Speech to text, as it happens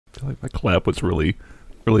feel like my clap was really,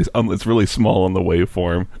 it's really small on the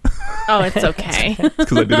waveform. Oh, it's okay.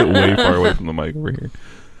 Because I did it way far away from the mic over here.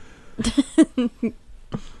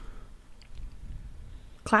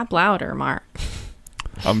 Clap louder, Mark.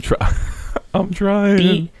 I'm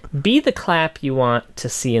trying. Be the clap you want to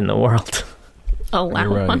see in the world. A loud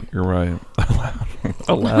You're right. one. You're right.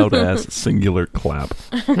 A loud ass singular clap.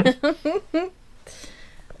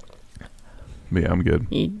 But yeah, I'm good.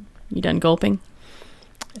 You done gulping?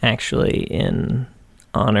 Actually, in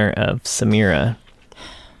honor of Samira,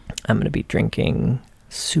 I'm going to be drinking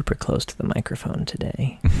super close to the microphone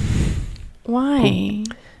today. Why?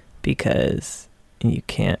 Because you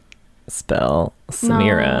can't spell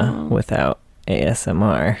Samira without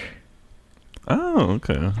ASMR. Oh,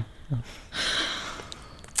 okay.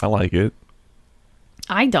 I like it.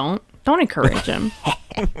 I don't. Don't encourage him.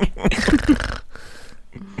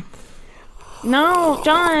 No,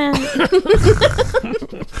 John.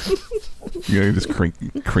 You know, just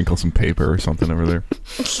crinkle some paper or something over there.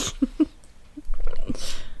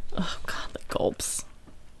 Oh, God, the gulps.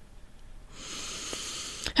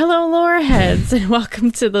 Hello, lore heads, and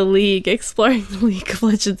welcome to the League, exploring the League of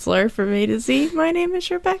Legends lore from A to Z. My name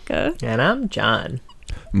is Rebecca. And I'm John.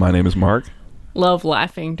 My name is Mark. Love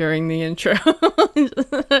laughing during the intro.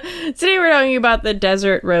 Today we're talking about the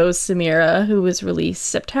Desert Rose Samira, who was released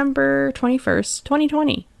September 21st,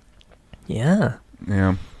 2020. Yeah.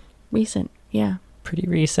 Yeah. Recent, yeah. Pretty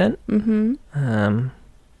recent. Mm-hmm.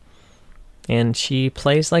 And she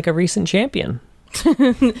plays like a recent champion.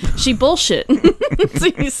 She bullshit. So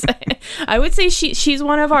you say. I would say she's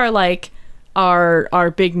one of our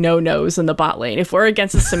our big no-nos in the bot lane. If we're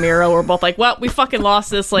against a Samira, we're both like, well, we fucking lost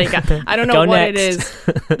this. Like, I don't know Go what next.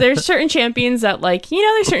 it is. There's certain champions that, like,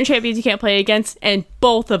 there's certain champions you can't play against, and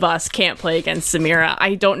both of us can't play against Samira.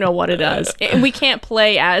 I don't know what it is. And we can't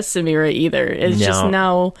play as Samira either. It's just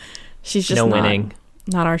she's just no winning.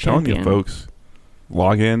 Not our Telling champion. you, folks,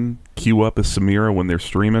 log in, queue up as Samira when they're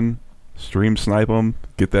streaming. Stream snipe them,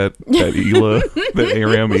 get that ELO, that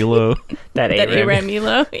ARAM ELO. That ARAM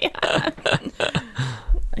ELO, yeah.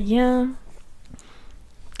 Yeah.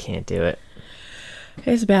 Can't do it.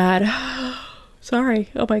 It's bad. Sorry.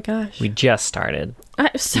 Oh my gosh. We just started. You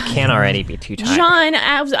You can't already be too tired. John,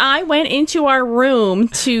 as I went into our room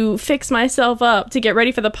to fix myself up to get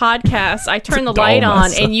ready for the podcast, I turned the light on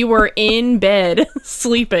and you were in bed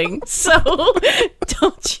sleeping. So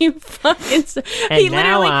don't you fucking... And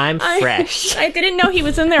now I'm fresh. I didn't know he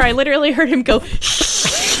was in there. I literally heard him go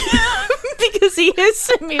because he hissed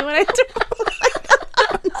at me when I turned the light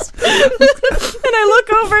on. And I look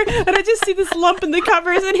over and I just see this lump in the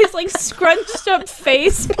covers and his like scrunched up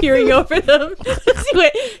face peering over them. He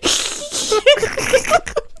went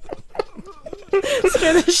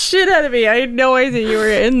scared the shit out of me. I had no idea you were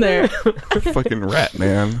in there. Fucking rat,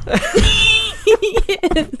 man.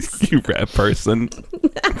 Yes. You rat person.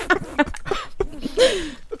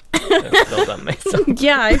 I spilled on myself.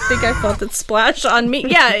 Yeah, I think I felt it splash on me.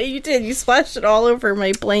 Yeah, you did. You splashed it all over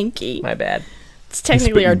my blankie. My bad. It's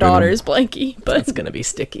technically our daughter's blankie, but It's gonna be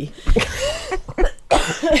sticky.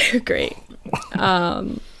 great.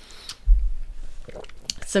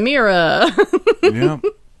 Samira. Yep.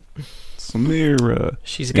 Samira.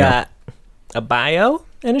 She's got a bio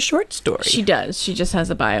and a short story. She does. She just has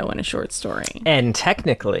a bio and a short story. And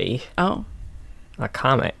technically, Oh. a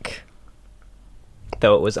comic.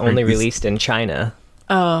 Though it was only released in China.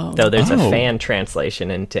 Oh. Though there's a Oh. fan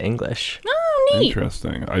translation into English. Oh, neat.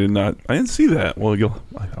 Interesting. I didn't see that. Well,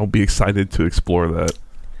 I'll be excited to explore that.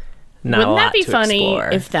 Not a Wouldn't that lot be to funny explore.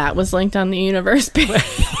 if that was linked on the universe page?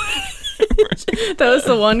 That was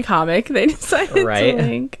the one comic they decided Right. to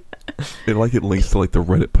link. It links to like the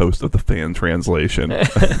Reddit post of the fan translation.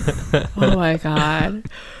 Oh my god.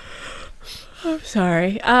 I'm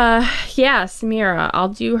sorry. Yeah, Samira. I'll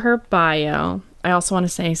do her bio. I also want to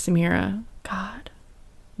say Samira, God,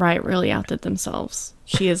 Riot really outdid themselves.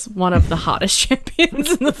 She is one of the hottest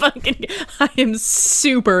champions in the fucking... I am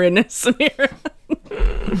super into Samira.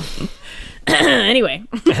 Anyway.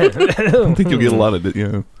 I don't think you'll get a lot of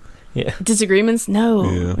Yeah. Disagreements? No.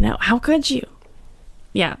 Yeah. No. How could you?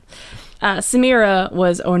 Yeah. Samira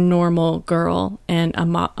was a normal girl and a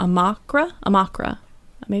makra,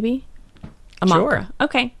 maybe? A makra. Sure.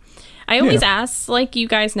 Okay. I always ask, like you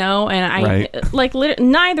guys know, and I Right.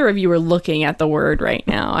 neither of you are looking at the word right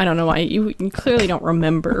now. I don't know why you clearly don't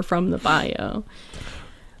remember from the bio.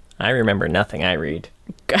 I remember nothing I read.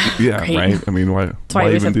 Yeah, Great. right. I mean, why That's why I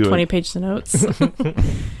always even have do 20 it? pages of notes.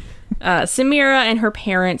 Samira and her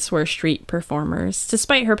parents were street performers,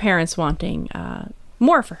 despite her parents wanting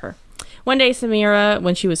more for her. One day, Samira,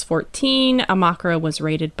 when she was 14, Amakra was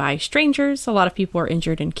raided by strangers. A lot of people were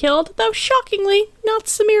injured and killed, though shockingly, not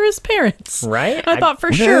Samira's parents. Right? I thought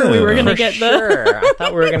for sure we were going to get I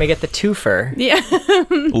thought we were going to get the twofer. Yeah.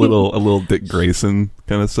 a little Dick Grayson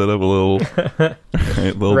kind of setup, a little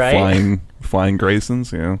flying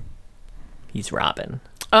Graysons, yeah. He's Robin.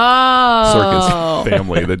 Oh. Circus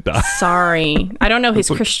family that died. Sorry. I don't know his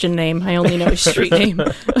Christian name. I only know his street name.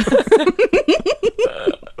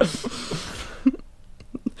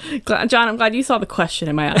 John, I'm glad you saw the question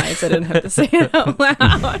in my eyes. I didn't have to say it out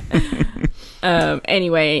loud.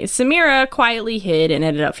 Anyway, Samira quietly hid and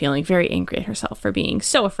ended up feeling very angry at herself for being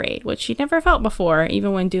so afraid, which she'd never felt before,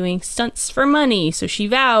 even when doing stunts for money. So she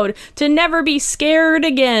vowed to never be scared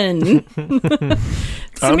again.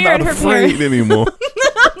 I'm not afraid anymore.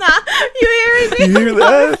 You hear me? You hear I'm that?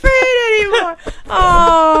 not afraid anymore.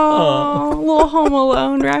 Oh, little Home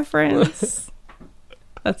Alone reference.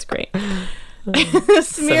 That's great.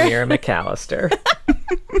 Samira McAllister.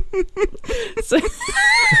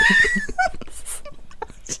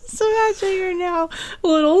 So imagine you're now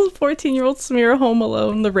little 14-year-old Samira Home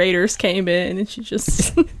Alone. The raiders came in and she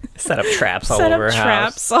just set up traps all over her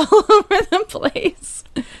house. all over the place.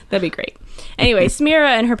 That'd be great. Anyway, Samira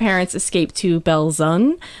and her parents escaped to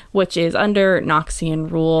Belzun, which is under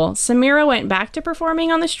Noxian rule. Samira went back to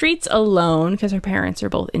performing on the streets alone because her parents are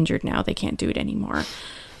both injured now. They can't do it anymore.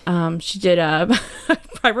 She did I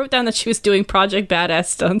wrote down that she was doing Project Badass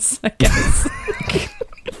stunts, I guess.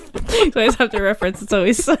 So I always have to reference It's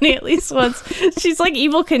Always Sunny at least once. She's like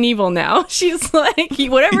Evel Knievel now. She's like,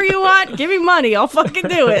 whatever you want, give me money, I'll fucking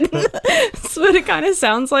do it. That's what it kind of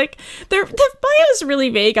sounds like. The bio is really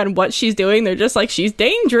vague on what she's doing. They're just like, she's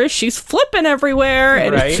dangerous, she's flipping everywhere,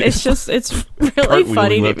 and right. it's really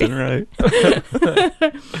funny to me.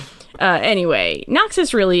 Right. Anyway,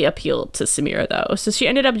 Noxus really appealed to Samira, though, so she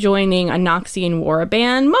ended up joining a Noxian war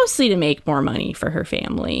band, mostly to make more money for her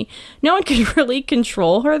family. No one could really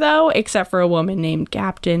control her, though, except for a woman named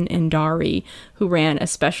Captain Andari, who ran a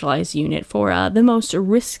specialized unit for the most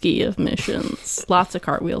risky of missions. Lots of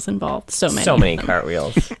cartwheels involved. So many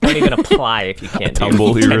cartwheels. Don't even apply if you can't do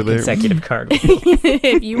tumble here 10 or there. consecutive cartwheels.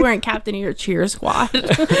 If you weren't captain of your cheer squad.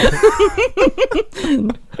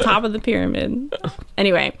 Top of the pyramid.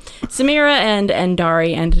 Anyway, Samira and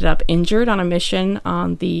Andari ended up injured on a mission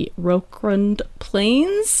on the Rokrund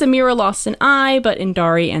Plains. Samira lost an eye, but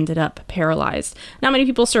Andari ended up paralyzed. Not many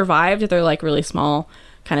people survived. They're like really small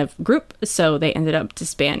kind of group, so they ended up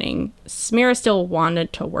disbanding. Samira still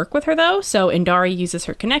wanted to work with her, though, so Andari uses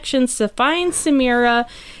her connections to find Samira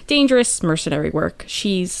dangerous mercenary work.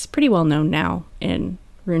 She's pretty well known now in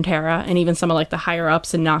Runeterra, and even some of like the higher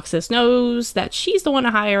ups in Noxus knows that she's the one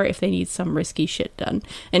to hire if they need some risky shit done.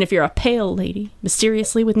 And if you're a pale lady,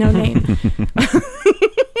 mysteriously with no name,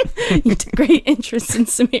 you took great interest in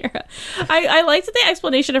Samira. I liked the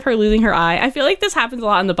explanation of her losing her eye. I feel like this happens a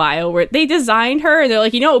lot in the bio where they designed her and they're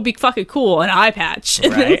like, it would be fucking cool, an eye patch.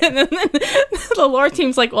 Right. And then the lore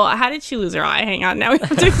team's like, well, how did she lose her eye? Hang on, now we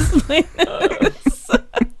have to explain this.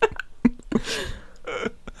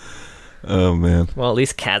 Oh, man. Well, at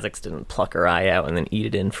least Kazakhs didn't pluck her eye out and then eat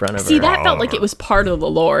it in front of her. See, that felt like it was part of the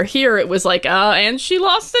lore. Here, it was like, and she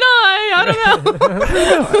lost an eye. I don't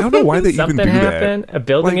know. I don't know why they even do happened. that. A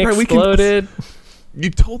building Like, right, exploded.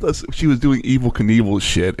 You told us she was doing Evel Knievel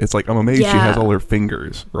shit. It's like, I'm amazed she has all her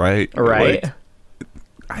fingers, right? Right. Like,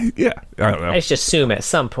 I don't know. I just assume at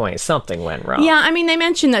some point something went wrong. Yeah, I mean, they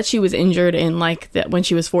mentioned that she was injured in like that when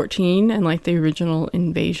she was 14 and like the original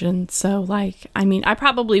invasion. So like, I mean, I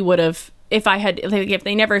probably would have, if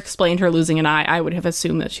they never explained her losing an eye, I would have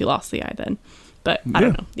assumed that she lost the eye then. But I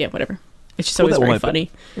don't know. Yeah, whatever. It's just always very funny.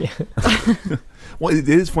 Well, it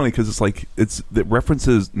is funny because it's like the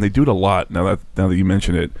references, and they do it a lot now that you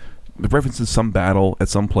mention it. The references some battle at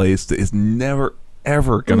some place that is never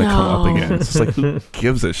ever gonna come up again. It's just like, who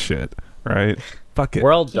gives a shit, right? Fuck it.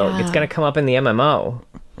 World building. It's gonna come up in the MMO.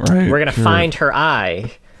 Right. We're gonna find her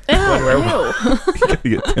eye. Ew.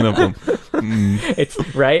 You get 10 of them. It's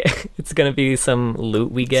right. It's gonna be some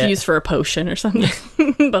loot we get. It's used for a potion or something.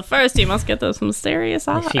 But first, you must get this mysterious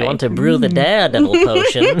eye. If you want to brew the Daredevil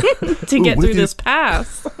potion to get through this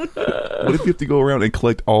pass. What if you have to go around and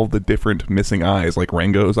collect all the different missing eyes, like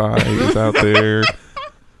Rango's eye is out there?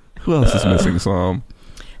 Who else is missing some?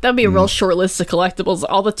 That would be a real short list of collectibles.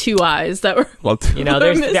 All the 2 eyes that were. Well,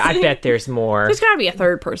 I bet there's more. There's got to be a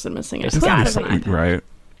third person missing. There's gotta be. An eye patch. Right.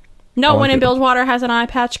 No one in Bilgewater has an eye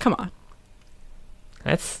patch. Come on.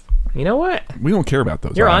 That's. You know what? We don't care about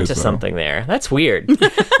those. You're eyes, onto though. something there. That's weird. They're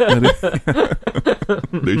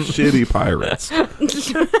shitty pirates.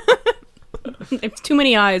 There's too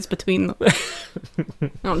many eyes between them. I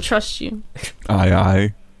don't trust you.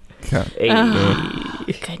 Aye. Yeah.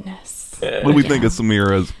 Hey. Goodness. What do we think of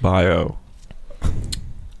Samira's bio?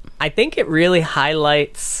 I think it really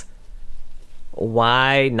highlights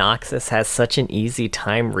why Noxus has such an easy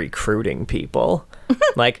time recruiting people.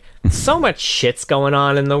 Like, so much shit's going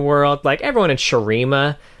on in the world. Like, everyone in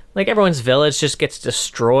Shurima, like, everyone's village just gets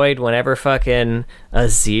destroyed whenever fucking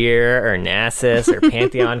Azir or Nasus or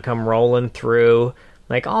Pantheon come rolling through.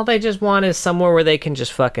 Like, all they just want is somewhere where they can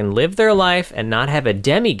just fucking live their life and not have a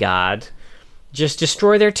demigod just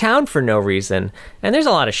destroy their town for no reason. And there's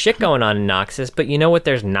a lot of shit going on in Noxus, but you know what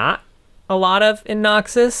there's not a lot of in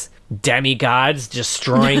Noxus? Demigods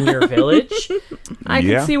destroying your village. I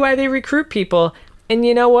can see why they recruit people. And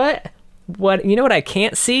you know what? You know what I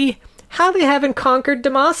can't see? How they haven't conquered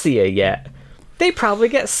Demacia yet. They probably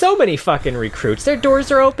get so many fucking recruits. Their doors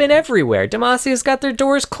are open everywhere. Demacia's got their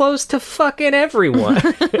doors closed to fucking everyone.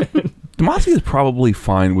 Demacia is probably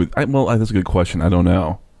fine with... well, that's a good question. I don't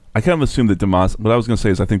know. I kind of assume that Demacia... What I was going to say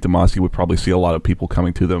is I think Demacia would probably see a lot of people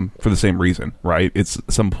coming to them for the same reason, right? It's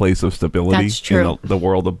some place of stability in the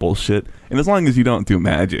world of bullshit. And as long as you don't do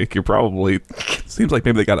magic, you're probably... Seems like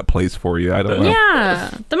maybe they got a place for you. I don't know. Yeah.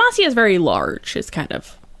 Demacia is very large, is kind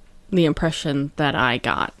of the impression that I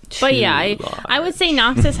got. But yeah, I would say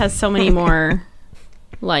Noxus has so many more,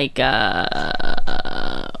 like,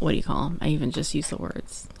 what do you call them? I even just use the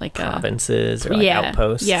words. Like provinces or like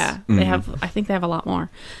outposts. Yeah, they have, I think they have a lot more.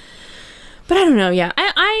 But I don't know, yeah.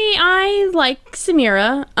 I like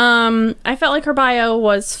Samira. I felt like her bio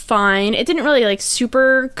was fine. It didn't really, like,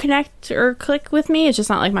 super connect or click with me. It's just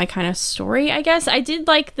not, like, my kind of story, I guess. I did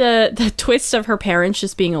like the twist of her parents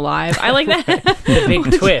just being alive. I like that. The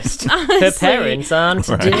big twist. Honestly, her parents aren't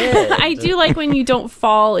dead. I do like when you don't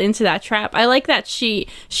fall into that trap. I like that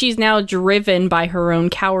she's now driven by her own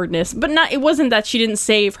cowardness. But it wasn't that she didn't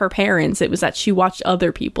save her parents. It was that she watched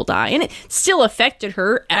other people die. And it still affected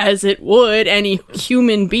her, as it would any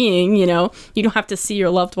human being. You know, you don't have to see your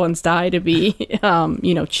loved ones die to be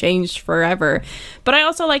changed forever. But I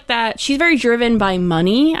also like that she's very driven by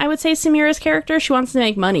money. I would say Samira's character, she wants to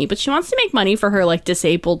make money, but she wants to make money for her, like,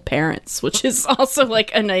 disabled parents, which is also, like,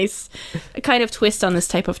 a nice kind of twist on this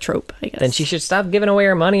type of trope, I guess. Then she should stop giving away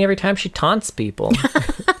her money every time she taunts people.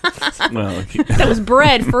 Well, that was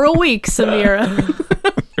bread for a week, Samira.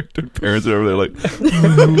 Their parents are over there like,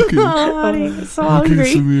 Oh, honey, so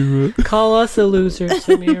hungry. Samira. Call us a loser,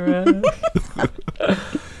 Samira.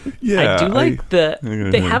 Yeah, I do like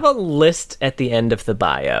they have a list at the end of the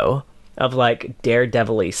bio of, like,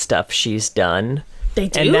 daredevil-y stuff she's done. They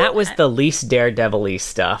do? And that was the least daredevil-y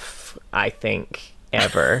stuff, I think,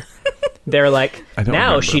 ever. They're like, now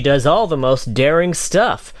remember. She does all the most daring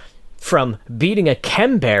stuff, from beating a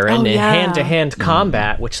Chem Baron in hand-to-hand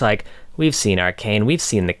combat, which, like, we've seen Arcane, we've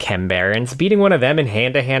seen the Chem Barons. Beating one of them in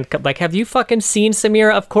hand-to-hand... Like, have you fucking seen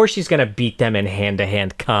Samira? Of course she's gonna beat them in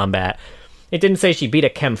hand-to-hand combat. It didn't say she beat a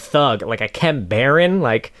Chem Thug, like a Chem Baron,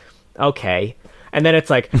 like, okay. And then it's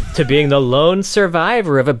like, to being the lone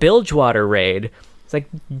survivor of a Bilgewater raid. It's like,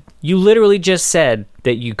 you literally just said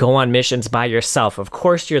that you go on missions by yourself. Of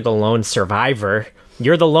course you're the lone survivor.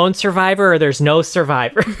 You're the lone survivor, or there's no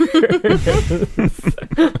survivor.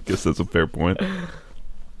 I guess that's a fair point.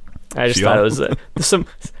 I just thought it was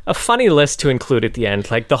a funny list to include at the end.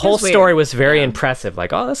 Like, the whole story was very impressive.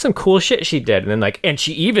 Like, oh, that's some cool shit she did. And then, like, and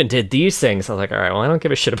she even did these things. I was like, all right, well, I don't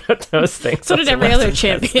give a shit about those things. So did every other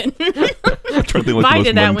champion. I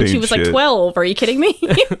did that when she was, like, 12. Are you kidding me?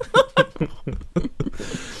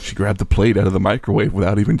 She grabbed the plate out of the microwave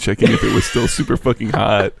without even checking if it was still super fucking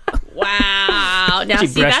hot. Wow. Now, she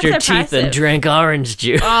brushed her teeth and drank orange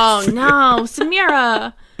juice. Oh, no.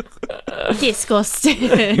 Samira. Disgusting.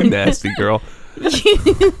 You nasty girl. I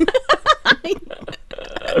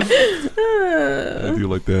do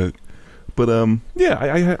like that. But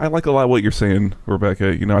yeah, I like a lot of what you're saying,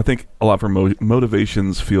 Rebecca. You know, I think a lot of her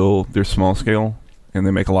motivations feel they're small scale and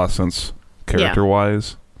they make a lot of sense character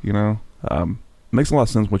wise. You know, makes a lot of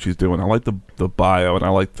sense what she's doing. I like the bio, and I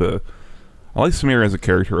like Samira as a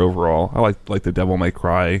character overall. I like the Devil May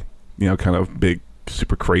Cry, you know, kind of big,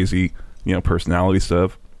 super crazy, you know, personality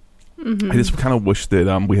stuff. I just kind of wish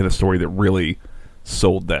that we had a story that really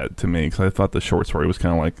sold that to me, because I thought the short story was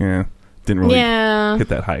kind of like, didn't really hit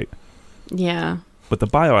that height. Yeah. But the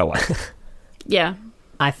bio I liked. Yeah.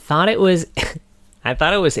 I thought it was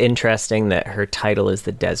interesting that her title is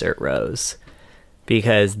The Desert Rose,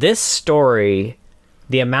 because this story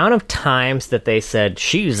the amount of times that they said,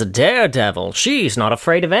 she's a daredevil, she's not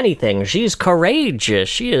afraid of anything, she's courageous,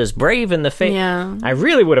 she is brave in the face. Yeah. I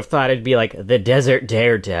really would have thought it'd be like the desert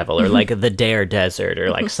daredevil, or like the dare desert, or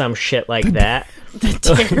like some shit like that. The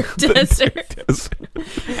Dare Desert.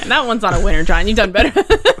 And that one's on a winner, John. You've done better.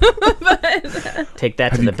 Take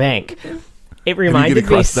that to the bank. It reminded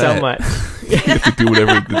me so much. You have to do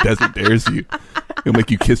whatever the desert dares you. It'll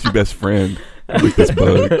make you kiss your best friend. Like this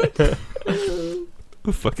bug.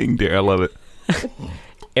 Fucking dare. I love it.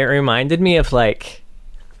 It reminded me of like,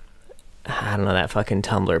 I don't know, that fucking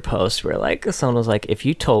Tumblr post where like someone was like, if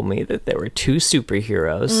you told me that there were two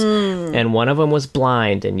superheroes and one of them was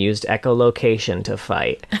blind and used echolocation to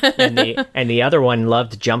fight, and the other one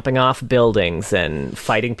loved jumping off buildings and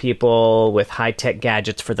fighting people with high-tech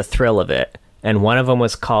gadgets for the thrill of it, and one of them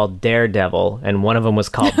was called Daredevil and one of them was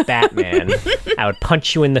called Batman, I would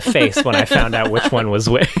punch you in the face when I found out which one was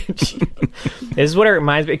which. This is what it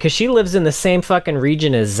reminds me, because she lives in the same fucking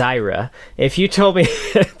region as Zyra. If you told me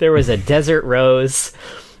there was a Desert Rose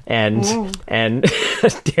and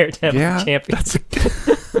Daredevil champion.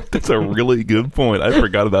 That's a really good point. I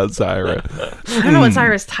forgot about Zyra. I don't know what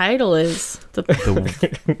Zyra's title is. The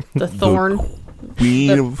Thorn.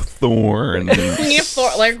 Queen of Thorn. Queen of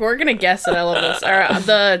Thorn. Like, we're gonna guess it. I love this.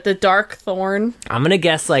 The Dark Thorn. I'm gonna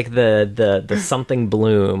guess like the something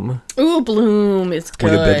Bloom. Ooh, Bloom is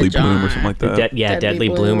good. Or the Deadly John. Bloom or something like that. Deadly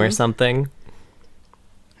Bloom or something.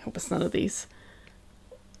 I hope it's none of these.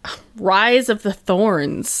 Rise of the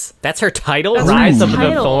Thorns. That's her title? That's Rise her of the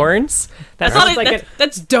title. Thorns?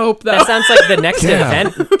 That's dope, though. That sounds like the next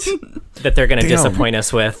event that they're going to disappoint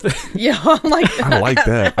us with. Yeah, I'm like, I like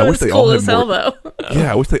that. I wish they cool all as had hell, more. though.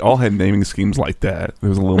 Yeah, I wish they all had naming schemes like that. It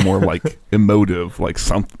was a little more like emotive, like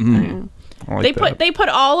something. Like They put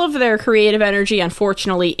all of their creative energy,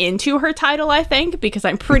 unfortunately, into her title, I think, because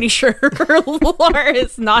I'm pretty sure her lore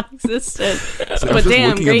is non-existent. But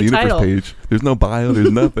damn, great title. Page. There's no bio,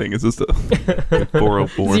 there's nothing. It's just a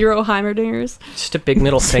 404. Zero Heimerdingers. Just a big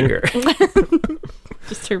middle finger.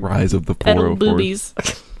 Just her Rise of the pedal 404s. boobies.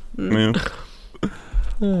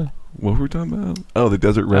 What were we talking about? Oh, the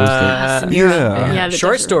Desert Rose thing. Yeah, the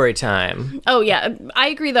Short desert. story time. Oh, yeah. I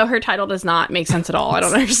agree, though. Her title does not make sense at all. I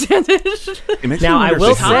don't understand it. It makes Now, me I wonder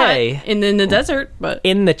will if they have- say, in the desert, but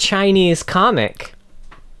in the Chinese comic,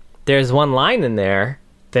 there's one line in there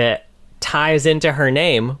that ties into her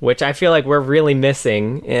name, which I feel like we're really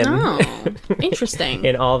missing in interesting.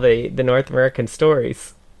 in all the North American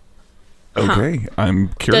stories. Okay, I'm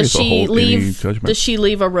curious. Does she leave? Judgment. Does she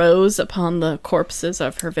leave a rose upon the corpses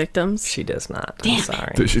of her victims? She does not. Damn I'm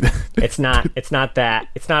sorry. Does she, It's not that.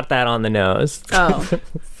 It's not that on the nose. Oh,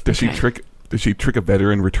 does she trick? Does she trick a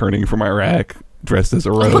veteran returning from Iraq dressed as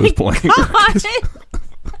a rose playing?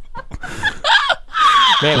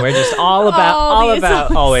 Man, we're just all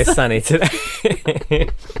about Always Sunny today.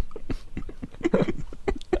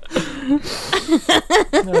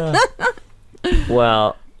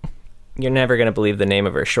 Well, you're never gonna believe the name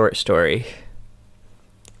of her short story.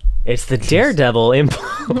 It's the Daredevil Impulse.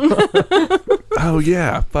 Oh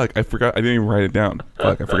yeah, fuck! I forgot. I didn't even write it down.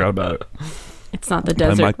 Fuck! I forgot about it. it's not the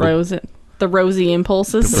desert rose. The rosy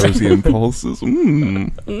impulses. The rosy impulses. She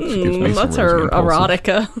gives me some That's her rosy impulses.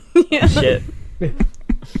 erotica. Yeah. Shit.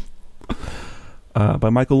 By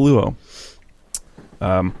Michael Luo.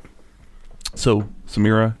 So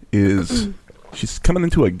Samira she's coming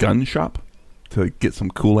into a gun shop to get some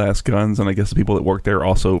cool ass guns, and I guess the people that work there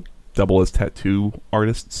also double as tattoo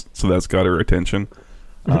artists, so that's got her attention.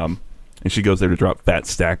 And she goes there to drop fat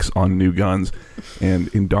stacks on new guns,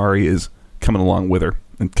 and Indari is coming along with her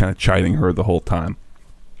and kind of chiding her the whole time.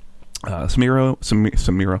 Samira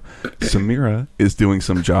is doing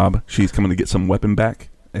some job. She's coming to get some weapon back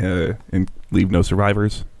and leave no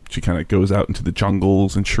survivors. She kind of goes out into the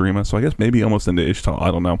jungles in Shurima, so I guess maybe almost into Ishtal.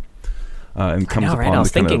 I don't know. And comes I know, right? upon I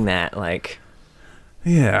was the kind thinking of, that, like...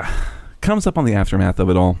 Yeah. Comes up on the aftermath of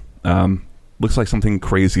it all. Looks like something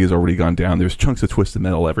crazy has already gone down. There's chunks of twisted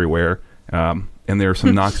metal everywhere. And there are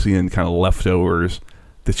some Noxian kind of leftovers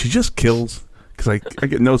that she just kills. Because I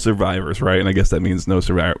get no survivors, right? And I guess that means no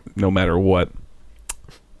survivor, no matter what.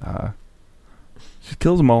 She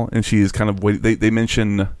kills them all, and she is kind of waiting. They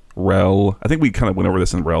mention Rel. I think we kind of went over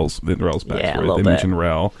this in Rel's backstory. Yeah, a little they bit. mention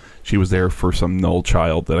Rel. She was there for some null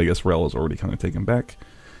child that I guess Rel has already kind of taken back.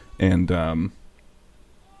 And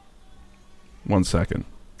 1 second.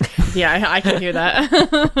 Yeah, I can hear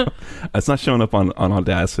that. It's not showing up on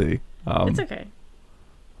Audacity. It's okay.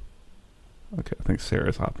 Okay, I think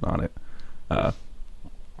Sarah's hopping on it.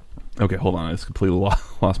 Okay, hold on. I just completely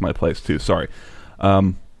lost my place, too. Sorry.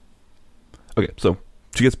 Okay, so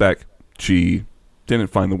she gets back. She didn't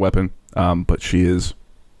find the weapon, but she is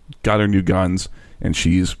got her new guns, and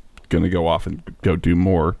she's going to go off and go do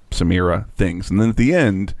more Samira things. And then at the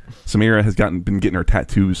end, Samira has been getting her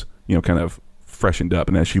tattoos, kind of freshened up.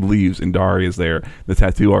 And as she leaves and Dari is there, the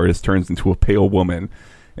tattoo artist turns into a pale woman,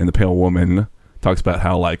 and the pale woman talks about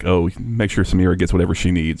how, like, oh, make sure Samira gets whatever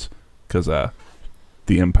she needs because the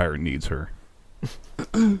Empire needs her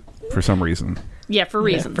for some reason. Yeah, for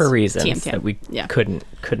reasons. For reasons TM. that we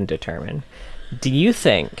couldn't determine. Do you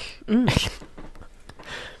think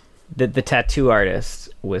that the tattoo artist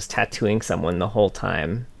was tattooing someone the whole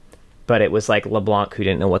time, but it was like LeBlanc who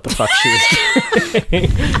didn't know what the fuck she was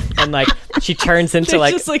doing, and like she turns into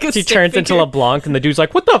into LeBlanc, and the dude's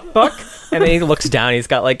like, "What the fuck?" And then he looks down, he's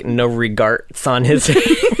got like no regards on his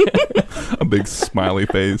a big smiley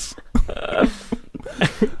face.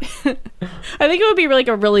 I think it would be like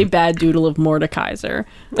a really bad doodle of Mordekaiser,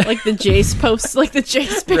 like the Jace post, like the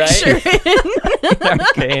Jace picture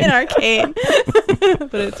in Arcane,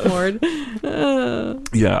 but it's Mord.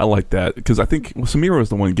 Yeah, I like that because I think Samira was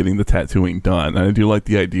the one getting the tattooing done, and I do like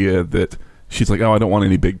the idea that she's like, "Oh, I don't want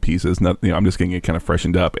any big pieces. I'm just getting it kind of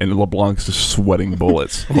freshened up." And LeBlanc's just sweating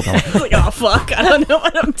bullets. It's like, "Oh fuck, I don't know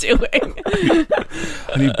what I'm doing."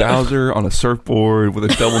 I need Bowser on a surfboard with a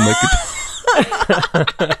double neck guitar.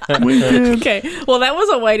 Okay, well, that was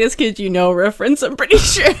a Whitest Kid You Know reference, I'm pretty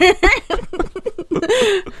sure.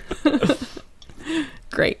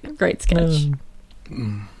 Great sketch.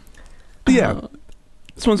 Yeah,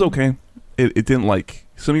 this one's okay. It didn't like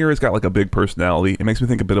Samira's got like a big personality. It makes me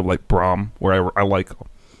think a bit of like Braum, where I like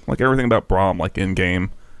everything about Braum, like in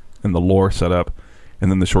game and the lore setup,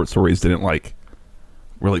 and then the short stories didn't like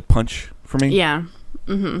really punch for me. Yeah.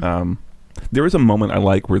 Mm-hmm. There is a moment I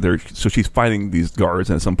like where she's fighting these guards,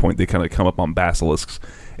 and at some point they kind of come up on basilisks,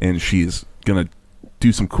 and she's gonna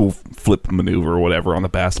do some cool flip maneuver or whatever on the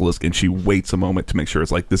basilisk, and she waits a moment to make sure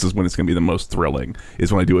it's like, this is when it's gonna be the most thrilling,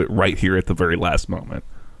 is when I do it right here at the very last moment,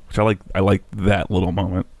 which I like that little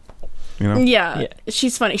moment. Yeah,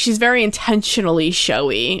 she's funny. She's very intentionally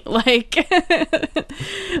showy, like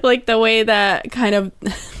like the way that kind of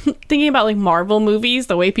thinking about like Marvel movies,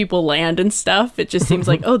 the way people land and stuff, it just seems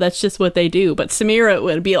like, oh, that's just what they do. But Samira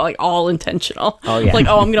would be like all intentional. Oh yeah, like,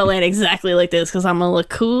 oh, I'm gonna land exactly like this because I'm gonna look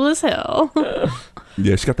cool as hell.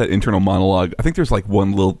 Yeah, she's got that internal monologue. I think there's like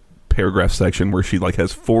one little paragraph section where she like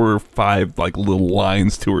has 4 or 5 like little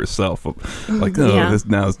lines to herself of, like, oh, this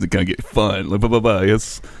now is gonna get fun, like, blah blah blah.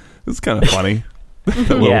 It's kind of funny. That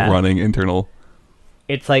little running internal.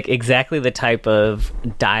 It's like exactly the type of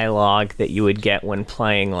dialogue that you would get when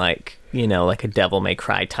playing like, like a Devil May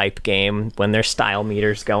Cry type game when their style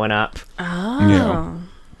meter's going up. Oh. Yeah.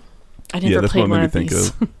 I never played one of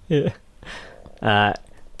these. Yeah.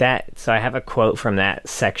 So I have a quote from that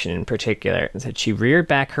section in particular. It said, "She reared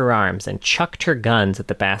back her arms and chucked her guns at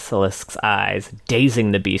the basilisk's eyes,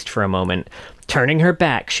 dazing the beast for a moment. Turning her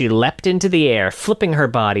back, she leapt into the air, flipping her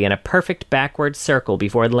body in a perfect backward circle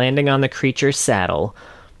before landing on the creature's saddle.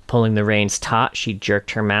 Pulling the reins taut, she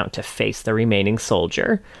jerked her mount to face the remaining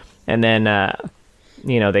soldier." And then,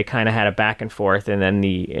 they kind of had a back and forth, and then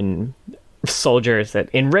the soldier said,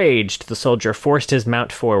 "Enraged, the soldier forced his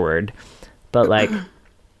mount forward." But, like,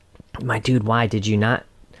 my dude, why did you not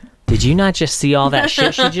just see all that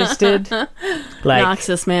shit she just did? Like,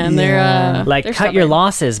 Noxus, man, they're cut stubborn. Your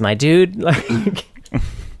losses, my dude. Like,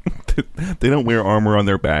 they don't wear armor on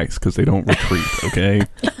their backs because they don't retreat. Okay.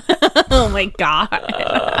 Oh my god.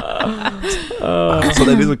 So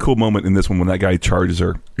that is a cool moment in this one when that guy charges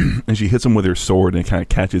her, and she hits him with her sword, and it kind of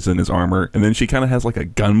catches in his armor, and then she kind of has like a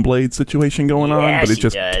gunblade situation going on, but it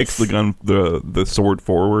just kicks the sword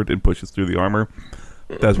forward and pushes through the armor.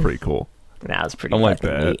 That's pretty cool. That was pretty. I like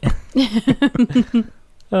that.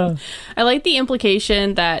 I like the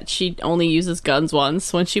implication that she only uses guns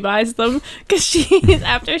once when she buys them, because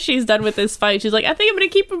after she's done with this fight, she's like, I think I'm gonna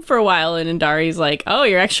keep them for a while, and Andari's like, oh,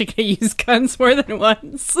 you're actually gonna use guns more than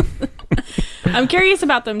once. I'm curious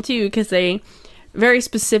about them too, because they very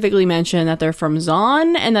specifically mention that they're from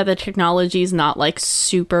Zon and that the technology is not like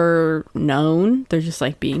super known. They're just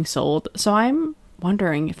like being sold. So I'm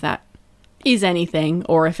wondering if that is anything,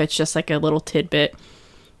 or if it's just like a little tidbit,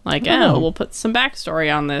 like, oh, we'll put some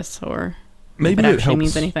backstory on this, or maybe if it actually helps,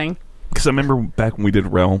 means anything. Because I remember back when we did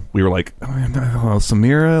Realm, we were like, oh,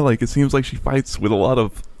 Samira, like, it seems like she fights with a lot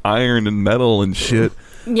of iron and metal and shit.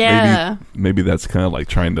 Yeah, maybe that's kind of like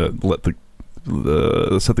trying to let the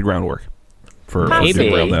set the groundwork for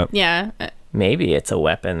maybe around that. Yeah, maybe it's a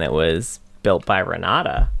weapon that was built by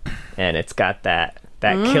Renata, and it's got that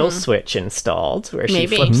that kill switch installed, where she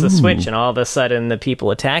Maybe. flips the switch and all of a sudden the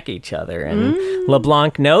people attack each other. And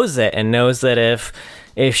LeBlanc knows it and knows that if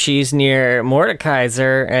she's near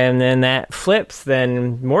Mordekaiser and then that flips,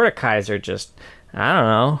 then Mordekaiser just, I don't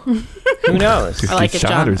know. Who knows? I like it, shot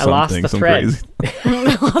John. or I something. lost the some thread.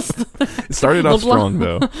 crazy- It started off strong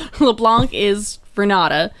though. LeBlanc is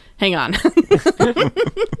Renata. Hang on.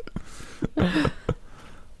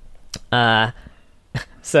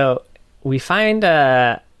 So we find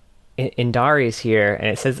Indari's here, and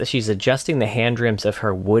it says that she's adjusting the hand rims of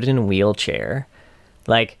her wooden wheelchair.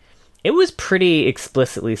 Like, it was pretty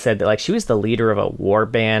explicitly said that, like, she was the leader of a war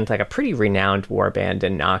band, like a pretty renowned war band,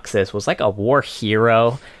 and Noxus was like a war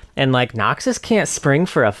hero. And, like, Noxus can't spring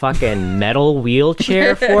for a fucking metal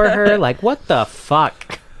wheelchair for her. Like, what the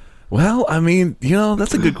fuck? Well, I mean,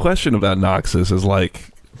 that's a good question about Noxus. Is like,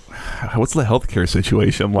 what's the healthcare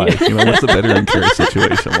situation like? What's the veteran care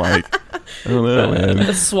situation like? I don't know, man. The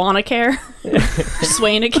Swanacare.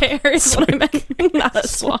 Swanacare is what I meant. Not a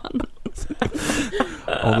swan.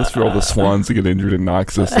 All this for all the swans that get injured in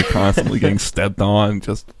Noxus. They're constantly getting stepped on.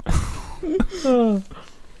 Just.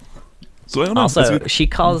 So I don't know. Also, she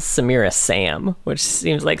calls Samira Sam, which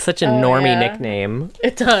seems like such a normie nickname.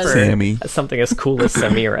 It does. For Sammy. something as cool as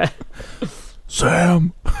Samira.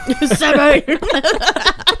 Sam. Sammy.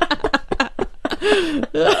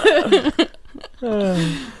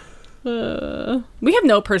 We have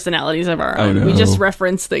no personalities of our I own. We know. just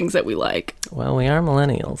reference things that we like. Well, we are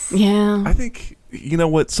millennials. Yeah. I think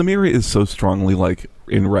what Samira is so strongly like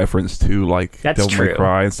in reference to like That's Devil May true.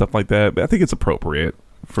 Cry and stuff like that. But I think it's appropriate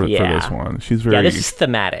for this one. She's very Yeah, this is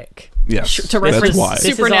thematic. yes. To reference That's why. This is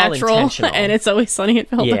all Supernatural, intentional. and It's Always Sunny in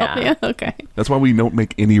Philadelphia. Yeah. Okay. That's why we don't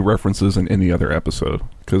make any references in any other episode,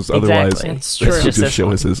 because otherwise Exactly. It's this true. would Just just this show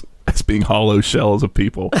one. us as being hollow shells of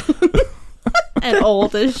people. And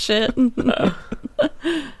old as shit.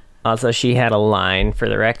 Also, she had a line for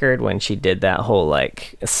the record when she did that whole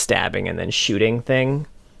like stabbing and then shooting thing.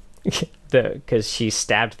 Because she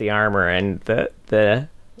stabbed the armor and the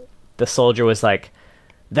soldier was like,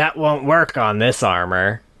 "That won't work on this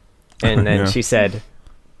armor." And then Yeah. she said,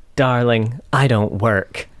 "Darling, I don't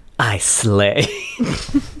work, I slay."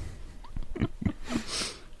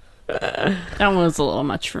 That one was a little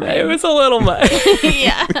much for me. It was a little much.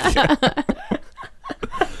 Yeah.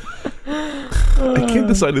 I can't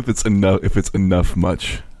decide if it's enough. If it's enough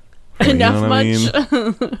much. You know Enough what I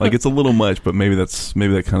much. mean? Like it's a little much, but maybe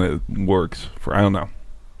that kind of works for. I don't know.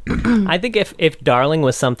 I think if Darling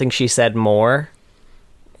was something she said more,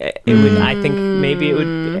 it would. I think maybe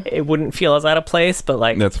it wouldn't feel as out of place. But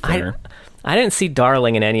like That's fair. I didn't see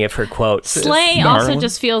Darling in any of her quotes. Slay also Darling.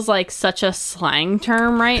 just feels like such a slang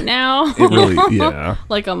term right now. It really, yeah.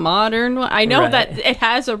 Like a modern one. I know Right. that it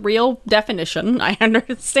has a real definition. I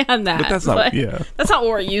understand that. But that's not. Yeah, That's not what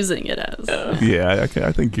we're using it as. yeah.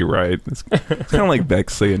 I think you're right. It's kind of like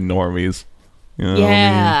Bex saying normies. You know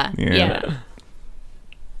Yeah. what I mean? Yeah.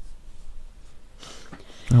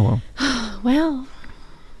 Oh well. Well,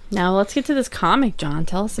 now let's get to this comic, John.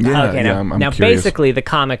 Tell us about Yeah. it. Okay, now, I'm now curious. basically the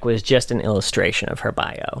comic was just an illustration of her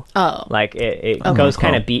bio. Oh. Like it goes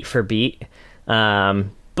kind of beat for beat.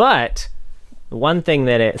 But one thing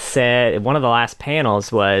that it said, one of the last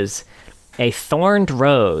panels was, "A thorned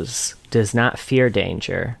rose does not fear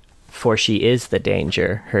danger, for she is the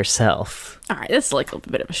danger herself." All right, this is like a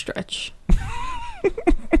bit of a stretch.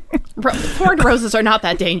 Thorned roses are not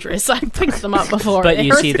that dangerous. I picked them up before. But It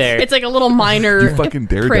you hurts- see there- it's like a little minor. You fucking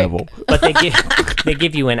daredevil. But they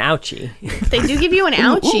give you an ouchie. They do give you an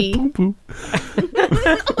ouchie. Ooh, poo, poo.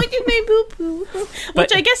 Look at my boo boo. But-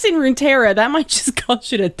 Which I guess in Runeterra that might just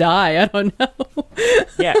cause you to die. I don't know.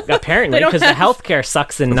 Yeah, apparently, They don't because the have- healthcare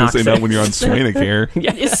sucks and I was knocks gonna say it. not when you're on Swanacare.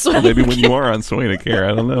 Yeah. It's Or so, maybe when you are on Swanacare.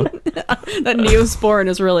 I don't know. that Neosporin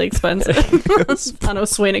is really expensive. on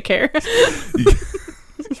Oswanacare.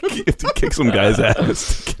 You have to kick some guy's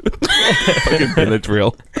ass to get fucking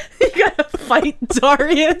Benadryl. You gotta fight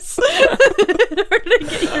Darius in order to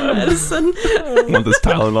get your medicine. Want this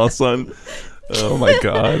Tylenol, son? Oh my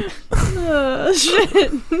god.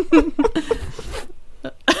 Shit.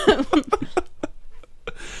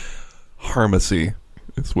 Harmacy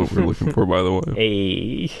is what we're looking for, by the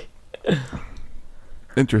way. Hey.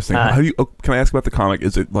 Interesting. How do you? Oh, can I ask about the comic?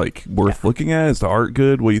 Is it like worth looking at? Is the art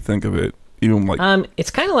good? What do you think of it? Even like, It's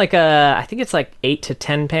kind of like I think it's like 8 to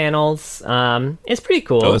 10 panels. It's pretty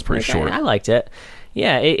cool. Oh, that's pretty Like, short. I liked it.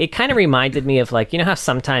 Yeah, it kind of reminded me of like, you know how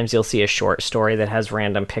sometimes you'll see a short story that has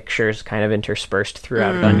random pictures kind of interspersed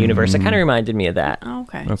throughout it on Universe. It kind of reminded me of that.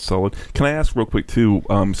 Okay. that's solid. Can I ask real quick too?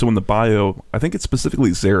 So in the bio, I think it's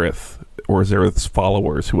specifically Zareth or Zareth's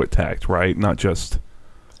followers who attacked, right? Not just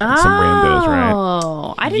some randos, right?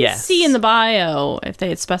 Oh, I didn't see in the bio if they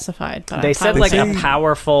had specified, but they said like a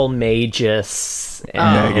powerful magus.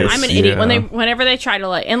 I'm an idiot whenever they try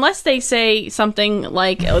to unless they say something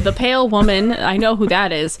like the pale woman. I know who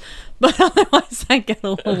that is, but otherwise I get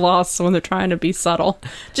a little lost when they're trying to be subtle.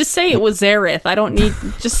 Just say it was Zareth. I don't need.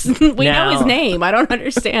 We know his name. I don't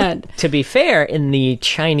understand. To be fair, in the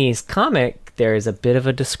Chinese comic, there is a bit of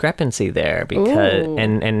a discrepancy there because,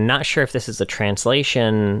 and not sure if this is a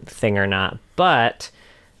translation thing or not, but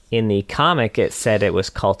in the comic it said it was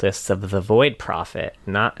cultists of the Void Prophet,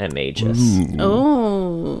 not a magus.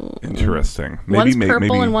 Oh, interesting. One's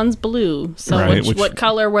purple and one's blue. So what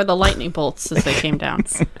color were the lightning bolts as they came down?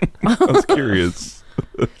 I was curious.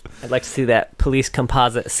 I'd like to see that police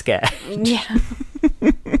composite sketch. Yeah.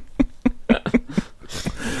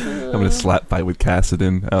 I'm gonna slap fight with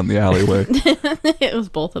Cassidon out in the alleyway. It was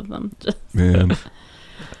both of them. Man.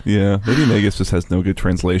 Yeah, maybe Magus just has no good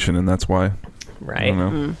translation, and that's why. Right. I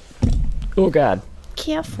don't know. Oh God.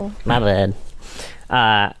 Careful. My bad.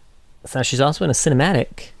 So she's also in a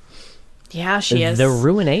cinematic. Yeah, she is. The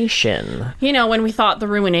Ruination. You know, when we thought the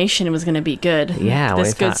Ruination was going to be good. Yeah.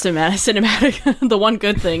 This good cinematic. The one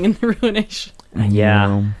good thing in the Ruination.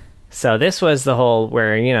 Yeah. So this was the whole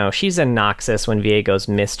where, you know, she's in Noxus when Viego's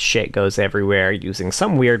mist shit goes everywhere using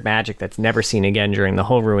some weird magic that's never seen again during the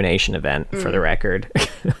whole Ruination event, for the record.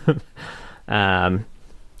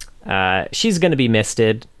 She's going to be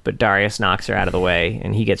misted, but Darius knocks her out of the way,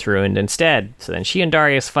 and he gets ruined instead. So then she and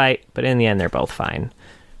Darius fight, but in the end, they're both fine.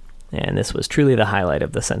 And this was truly the highlight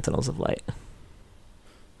of the Sentinels of Light.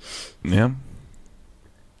 Yeah.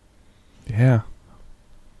 Yeah.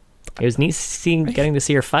 It was neat getting to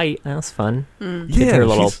see her fight. That was fun. Yeah, her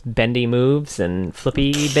little bendy moves and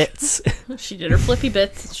flippy bits. She did her flippy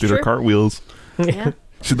bits. Did her cartwheels. Yeah.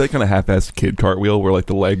 Should that kind of half-assed kid cartwheel where like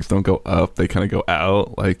the legs don't go up, they kind of go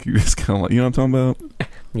out, like you just kind of like, you know what I'm talking about?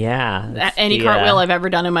 Yeah. Any cartwheel I've ever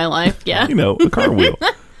done in my life. Yeah. You know, a cartwheel.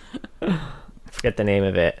 Forget the name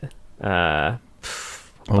of it.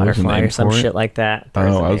 Butterfly or some shit like that.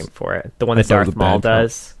 There's a name for it. The one that Darth Maul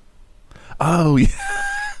does. Oh yeah.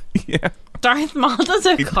 Yeah. Darth Maul does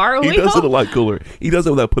a cartwheel? He does it a lot cooler. He does it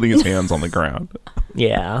without putting his hands on the ground.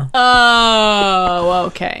 Yeah. Oh,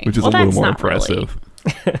 okay. Which is a little more impressive. Really.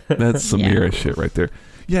 That's Samira shit right there.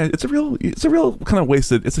 Yeah, it's a real kind of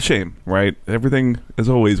wasted. It's a shame, right? Everything, as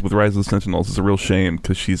always, with Rise of the Sentinels is a real shame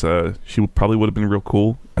because she probably would have been real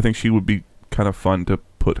cool. I think she would be kind of fun to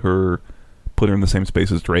put her in the same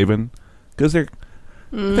space as Draven because I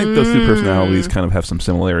think those two personalities kind of have some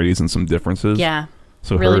similarities and some differences. Yeah.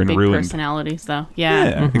 So really her and big Ruined personalities, though.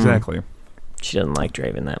 Yeah. Exactly. She doesn't like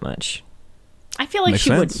Draven that much. I feel like she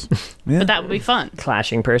wouldn't, but that would be fun.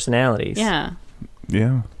 Clashing personalities. Yeah.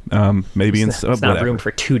 Yeah. Maybe it's not room for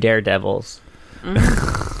two daredevils.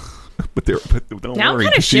 but don't now worry,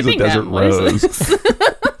 I'm kind of she's a desert rose.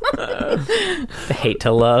 Hate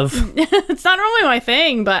to love. It's not normally my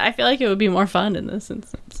thing, but I feel like it would be more fun in this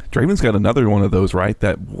instance. Draven's got another one of those, right?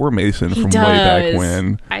 That War Mason from way back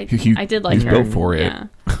when. I did like he's her. built for it. Yeah.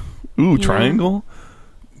 Ooh, triangle.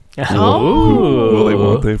 Oh.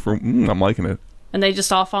 Won't they? I'm liking it. And they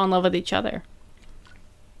just all fall in love with each other.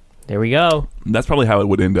 There we go. That's probably how it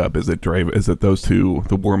would end up. Is that those two,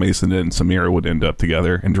 the War Mason and Samira, would end up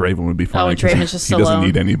together, and Draven would be fine. Oh, and Draven's just he alone. doesn't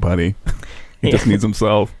need anybody. He just needs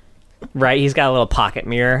himself. Right, he's got a little pocket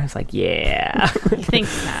mirror. It's like, yeah. He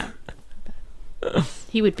thinks that.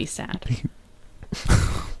 He would be sad.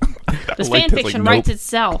 This fan fiction writes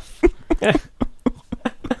itself.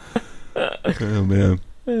 Oh, man.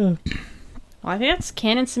 Well, I think that's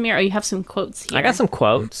canon, Samira. Oh, you have some quotes here. I got some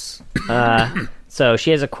quotes. So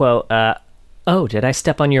she has a quote, "Oh, did I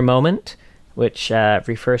step on your moment?" Which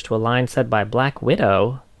refers to a line said by Black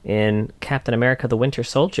Widow in Captain America the Winter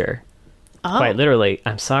Soldier. Oh. Quite literally,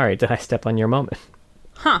 "I'm sorry, did I step on your moment?"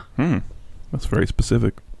 Huh. That's very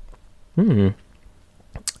specific. Your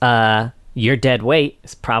dead weight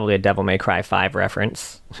is probably a Devil May Cry 5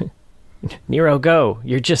 reference. Nero, go.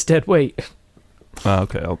 You're just dead weight.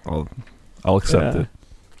 Okay, I'll accept it.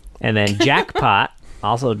 And then jackpot,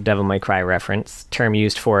 also Devil May Cry reference, term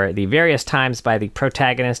used for the various times by the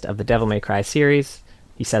protagonist of the Devil May Cry series.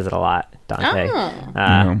 He says it a lot, Dante.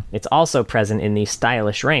 Oh. It's also present in the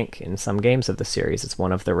stylish rank in some games of the series. It's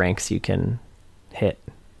one of the ranks you can hit.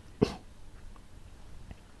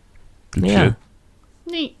 Good shit.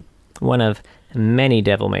 Neat. One of many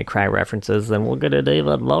Devil May Cry references, and we're going to do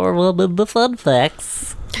even more with the fun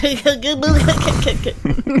facts.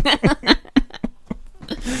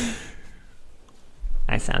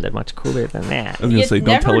 I sounded much cooler than that. I was gonna say,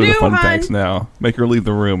 don't tell her the fun facts now. Make her leave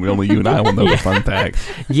the room. Only you and I will know the fun facts.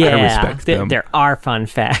 Yeah, I respect them. There are fun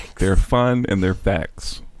facts. They're fun and they're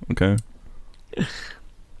facts. Okay.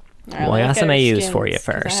 Well, I got some AUs for you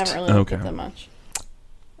first. I haven't really looked at them much.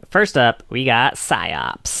 First up, we got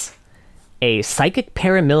PSYOPs. A psychic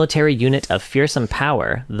paramilitary unit of fearsome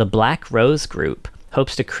power, the Black Rose Group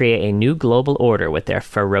hopes to create a new global order with their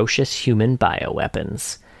ferocious human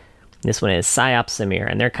bioweapons. This one is PSYOPs Samira,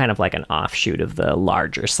 and they're kind of like an offshoot of the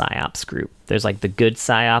larger PSYOPs group. There's like the good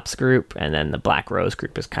PSYOPs group, and then the Black Rose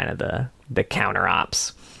Group is kind of the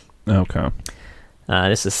counter-ops. Okay.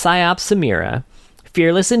 This is PSYOPs Samira.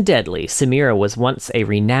 Fearless and deadly, Samira was once a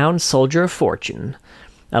renowned soldier of fortune.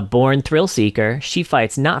 A born thrill-seeker, she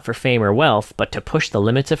fights not for fame or wealth, but to push the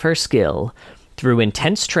limits of her skill. Through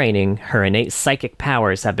intense training, her innate psychic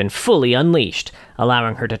powers have been fully unleashed,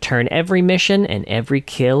 allowing her to turn every mission and every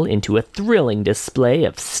kill into a thrilling display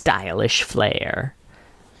of stylish flair.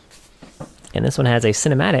 And this one has a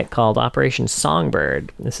cinematic called Operation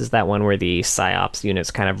Songbird. This is that one where the PSYOPs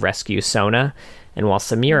units kind of rescue Sona. And while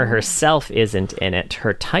Samira herself isn't in it,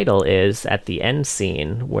 her title is at the end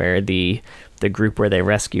scene, where the group where they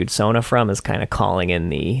rescued Sona from is kind of calling in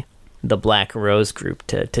the Black Rose Group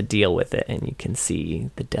to deal with it. And you can see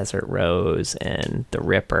the Desert Rose and the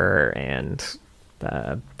Ripper and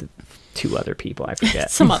the two other people, I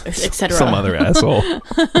forget. Some others, etc. Some other asshole.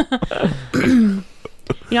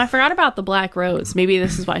 I forgot about the Black Rose. Maybe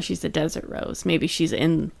this is why she's the Desert Rose. Maybe she's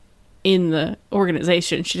in the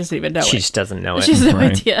organization. She doesn't even know She it. just doesn't know it. She has no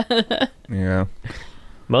Right. idea. Yeah.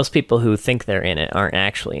 Most people who think they're in it aren't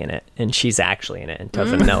actually in it, and she's actually in it and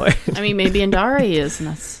doesn't know it. I mean, maybe Andari is, and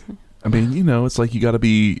that's... I mean, it's like you got to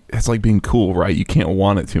be. It's like being cool, right? You can't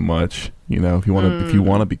want it too much. If you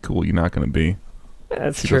want to be cool, you're not going to be.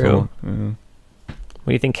 That's She true. doesn't- What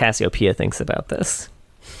do you think Cassiopeia thinks about this?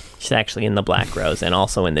 She's actually in the Black Rose and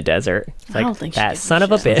also in the desert. It's I like, don't think she that gives a son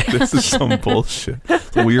of a shit. bitch. This is some bullshit.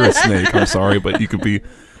 So you're a snake. I'm sorry, but you could be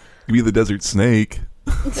the desert snake.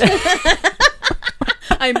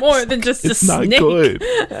 I'm more than just It's a not snake. good.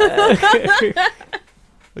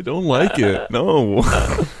 I don't like it. No.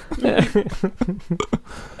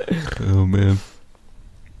 Oh man.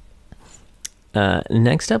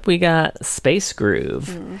 Next up, we got Space Groove.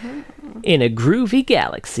 In a groovy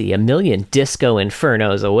galaxy a million disco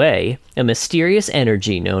infernos away, a mysterious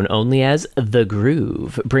energy known only as the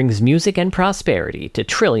Groove brings music and prosperity to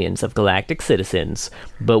trillions of galactic citizens.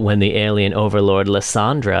 But when the alien overlord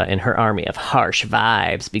Lysandra and her army of harsh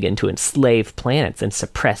vibes begin to enslave planets and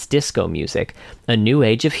suppress disco music, a new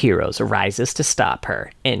age of heroes arises to stop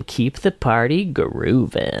her and keep the party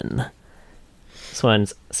groovin'. This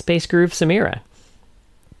one's Space Groove Samira.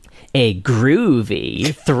 A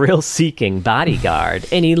groovy, thrill-seeking bodyguard,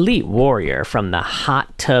 an elite warrior from the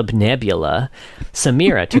Hot Tub Nebula,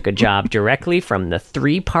 Samira took a job directly from the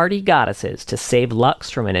three-party goddesses to save Lux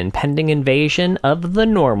from an impending invasion of the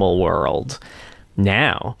normal world.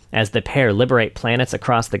 Now, as the pair liberate planets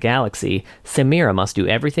across the galaxy, Samira must do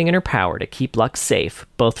everything in her power to keep Lux safe,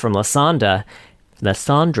 both from Lysandra,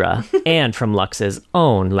 and from Lux's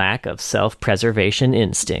own lack of self-preservation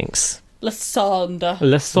instincts. Lysandra.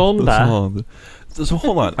 Lysandra. So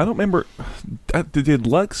hold on. I don't remember. Did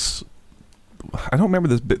Lux? I don't remember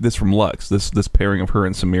this from Lux. This pairing of her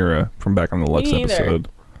and Samira from back on the Lux Me neither. episode.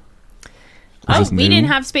 Oh, this we new? didn't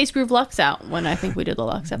have Space Groove Lux out when I think we did the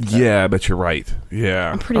Lux episode. Yeah, I bet you're right.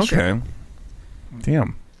 Yeah, I'm pretty sure. Okay.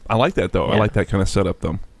 Damn, I like that though. Yeah. I like that kind of setup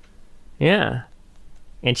though. Yeah.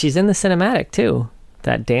 And she's in the cinematic, too.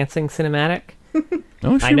 That dancing cinematic.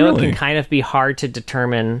 Oh, she I know really? it can kind of be hard to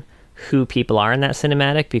determine who people are in that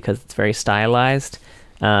cinematic because it's very stylized.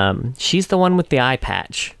 She's the one with the eye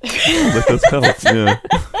patch. That does help.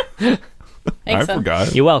 Yeah. I so.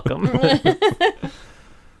 forgot. You're welcome. But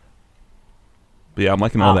yeah, I'm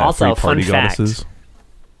liking all that Also, three party fun fact. goddesses.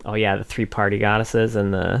 Oh, yeah, the three-party goddesses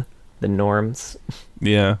and the norms.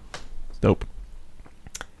 Yeah, dope.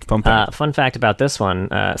 Fun fact. Fun fact about this one,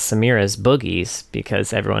 Samira's boogies,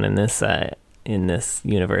 because everyone in this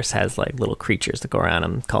universe has like little creatures that go around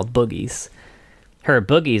them called boogies. Her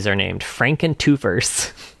boogies are named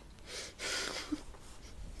Franken-Twofers.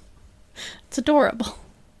 It's adorable.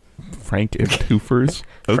 Frank and Twofers.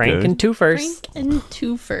 Okay. Franken-Twofers. Frank and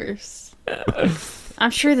Twofers.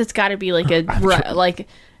 I'm sure that's got to be like a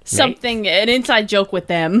something, an inside joke with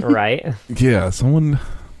them. Right? Yeah, someone.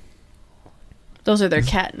 Those are their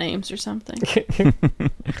cat names or something. It's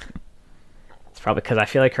probably because I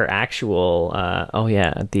feel like her actual,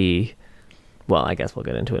 the Well, I guess we'll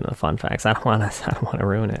get into it in the fun facts. I don't want to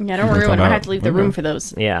ruin it. Yeah, don't ruin it. I have to leave the room for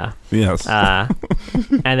those. Yeah. Yes. And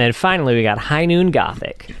then finally, we got High Noon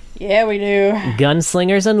Gothic. Yeah, we do.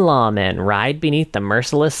 Gunslingers and lawmen ride beneath the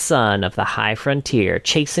merciless sun of the high frontier,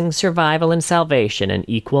 chasing survival and salvation in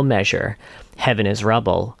equal measure. Heaven is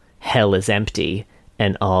rubble, hell is empty,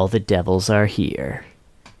 and all the devils are here.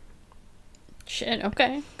 Shit,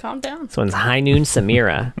 okay. Calm down. This one's High Noon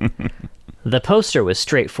Samira. The poster was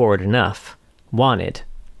straightforward enough. Wanted,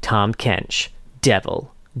 Tom Kench,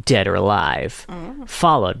 devil, dead or alive,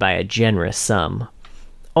 followed by a generous sum.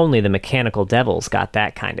 Only the mechanical devils got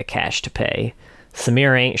that kind of cash to pay.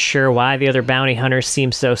 Samira ain't sure why the other bounty hunters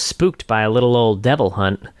seem so spooked by a little old devil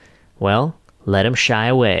hunt. Well, let 'em shy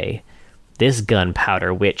away. This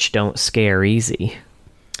gunpowder witch don't scare easy.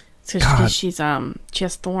 It's because she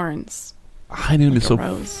has thorns. High Noon is so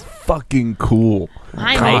Rose. fucking cool.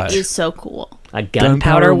 High God. Noon is so cool. A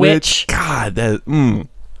gunpowder witch? God, that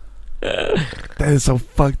is so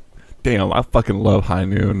fuck. Damn, I fucking love High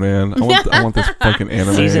Noon, man. I want this fucking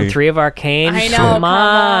anime. Season 3 of Arcane? I know, Come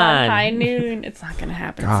on. High Noon. It's not gonna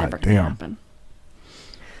happen. God, it's never gonna damn.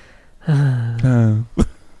 happen.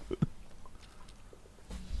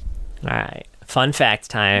 All right. Fun fact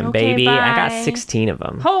time, Okay, baby. I got bye. 16 of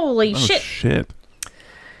them. Holy Oh, shit. shit.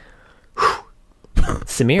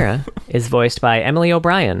 Samira is voiced by Emily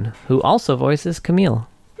O'Brien, who also voices Camille.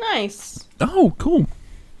 Nice. Oh, cool.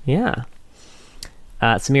 Yeah.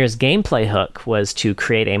 Samira's gameplay hook was to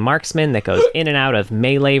create a marksman that goes in and out of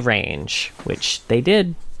melee range, which they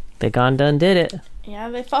did. They gone done did it. Yeah,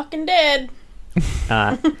 they fucking did.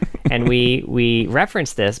 And we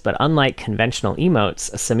referenced this, but unlike conventional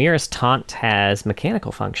emotes, Samira's taunt has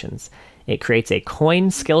mechanical functions. It creates a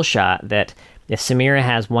coin skill shot that, if Samira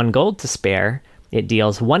has 1 gold to spare, it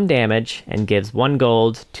deals 1 damage and gives 1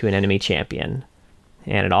 gold to an enemy champion.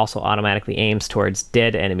 And it also automatically aims towards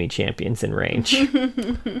dead enemy champions in range.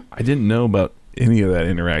 I didn't know about any of that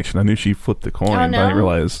interaction. I knew she flipped the coin, Oh, but I no? didn't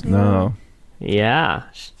realize. No. Yeah.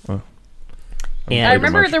 Well, And I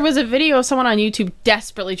remember there was a video of someone on YouTube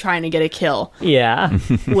desperately trying to get a kill yeah.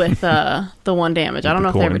 with the 1 damage. I don't know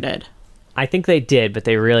if they ever coin. did. I think they did, but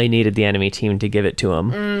they really needed the enemy team to give it to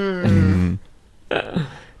them.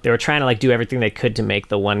 They were trying to like do everything they could to make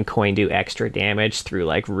the 1 coin do extra damage through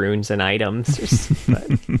like runes and items.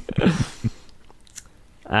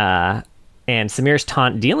 And Samira's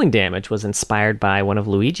taunt dealing damage was inspired by one of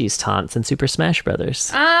Luigi's taunts in Super Smash Brothers.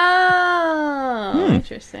 Oh,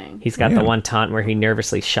 interesting. He's got the Yeah. one taunt where he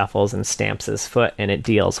nervously shuffles and stamps his foot, and it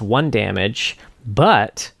deals 1 damage.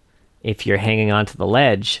 But if you're hanging onto the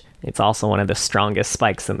ledge, it's also one of the strongest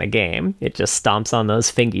spikes in the game. It just stomps on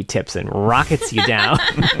those fingy tips and rockets you down.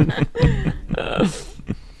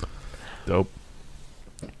 dope.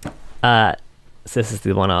 So this is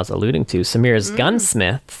the one I was alluding to. Samira's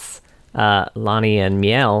gunsmiths, Lonnie and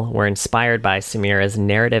Miel, were inspired by Samira's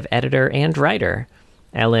narrative editor and writer,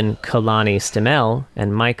 Ellen Kolani Stemel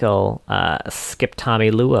and Michael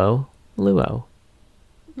Skiptami Luo.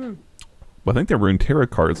 Well, I think they're Runeterra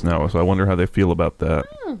cards now, so I wonder how they feel about that.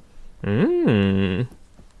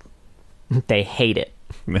 They hate it.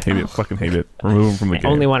 They hate it. Fucking hate it. Remove them from the I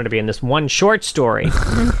game. only wanted to be in this one short story.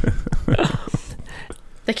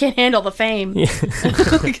 They can't handle the fame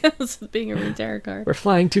because of being a Rune Tarot card. We're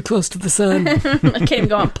flying too close to the sun. I can't even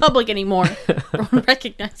go out in public anymore. No one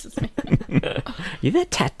recognizes me. You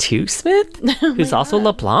that tattoo smith? Who's also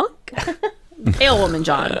LeBlanc? Pale woman,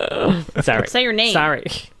 John. Sorry. Say your name. Sorry.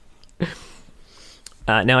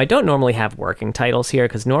 Now, I don't normally have working titles here,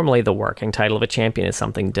 because normally the working title of a champion is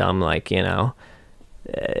something dumb like,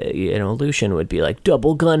 Lucian would be like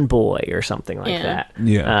Double Gun Boy or something like Yeah. that.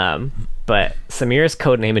 Yeah. But Samira's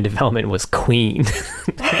codename in development was Queen.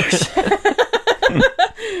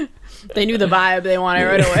 They knew the vibe they wanted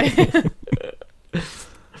right away.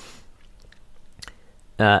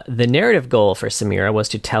 The narrative goal for Samira was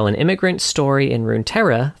to tell an immigrant story in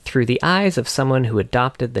Runeterra through the eyes of someone who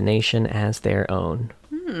adopted the nation as their own.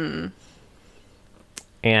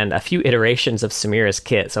 And a few iterations of Samira's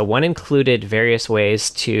kit. So one included various ways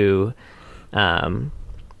to,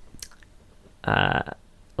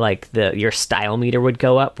 your style meter would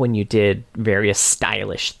go up when you did various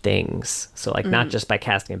stylish things. So not just by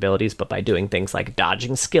casting abilities, but by doing things like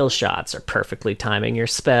dodging skill shots or perfectly timing your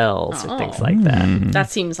spells or things like that. That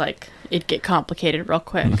seems like it'd get complicated real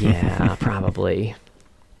quick. Yeah, probably.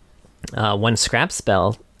 One scrap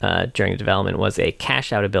spell during development was a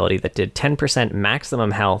cash out ability that did 10% maximum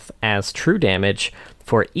health as true damage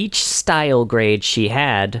for each style grade she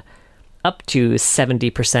had, up to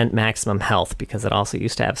 70% maximum health, because it also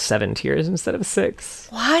used to have 7 tiers instead of 6.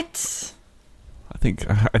 What?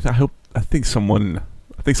 I think someone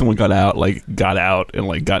got out and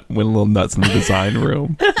like went a little nuts in the design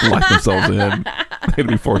room, locked themselves in. They had to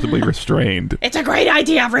be forcibly restrained. It's a great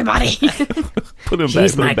idea, everybody. Put them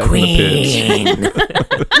She's back, my put 'em back in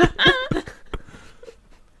the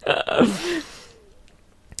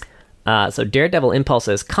pitch. So Daredevil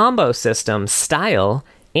Impulse's combo system style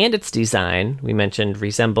and its design, we mentioned,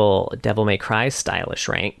 resemble Devil May Cry's stylish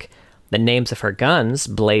rank. The names of her guns,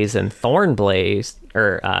 Blaze and Thorn,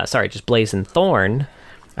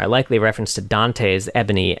 are likely a reference to Dante's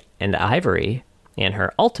Ebony and Ivory, and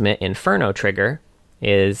her ultimate, Inferno Trigger,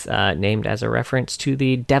 is named as a reference to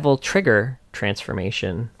the Devil Trigger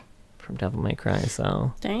transformation from Devil May Cry.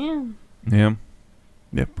 So Damn. Yeah,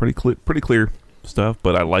 pretty clear stuff.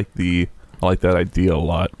 But I like that idea a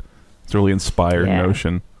lot. It's a really inspired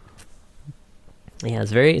notion. Yeah,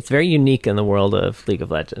 it's very unique in the world of League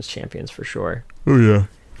of Legends champions for sure. Oh yeah,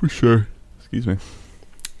 for sure. Excuse me.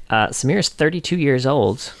 Samira's 32 years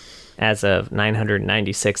old as of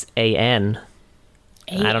 996 AN.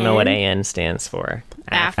 I don't know what AN stands for.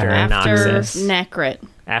 After Noxus. Necrit.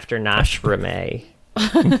 After Noshramay.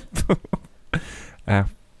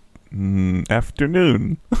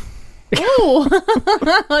 Afternoon.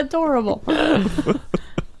 Oh, adorable.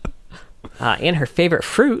 And her favorite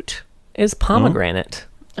fruit is pomegranate.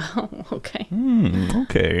 Oh, okay.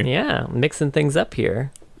 Okay. Yeah, mixing things up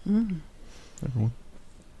here. It's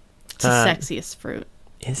the sexiest fruit.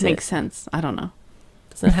 Makes sense. I don't know.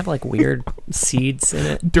 Doesn't it have like weird seeds in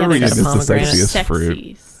it? Durian is the pomegranate. sexiest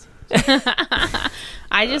fruit.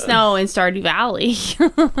 I just know in Stardew Valley,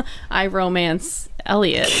 I romance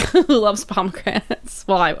Elliot, who loves pomegranates.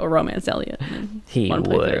 Well, I romance Elliot. He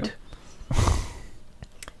would.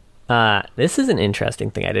 This is an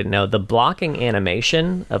interesting thing I didn't know. The blocking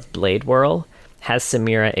animation of Blade Whirl has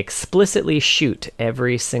Samira explicitly shoot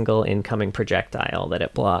every single incoming projectile that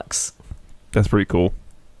it blocks. That's pretty cool.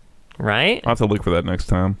 Right? I'll have to look for that next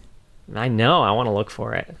time. I know. I want to look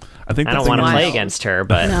for it. I don't want to play against her,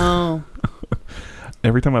 but... No.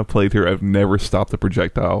 Every time I've played her, I've never stopped a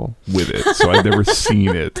projectile with it, so I've never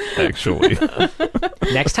seen it, actually.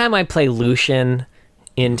 Next time I play Lucian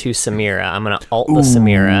into Samira, I'm going to ult the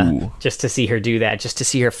Samira just to see her do that, just to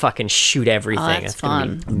see her fucking shoot everything. Oh, that's it's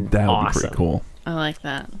fun. That would awesome. be pretty cool. I like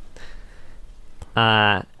that.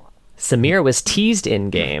 Samira was teased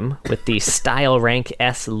in-game with the Style Rank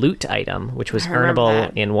S loot item, which was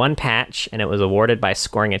earnable in one patch, and it was awarded by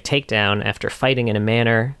scoring a takedown after fighting in a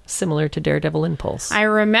manner similar to Daredevil Impulse. I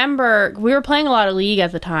remember we were playing a lot of League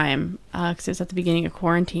at the time, because it was at the beginning of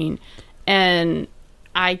quarantine, and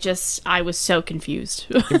I was so confused.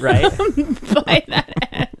 Right? By that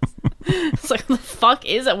S. It's like, what the fuck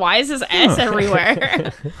is it? Why is this S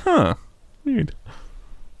everywhere? Huh. Weird.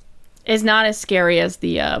 It's not as scary as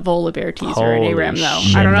the Volibear teaser in Holy ARAM, though.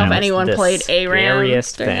 shit, I don't know that if was anyone the played ARAM.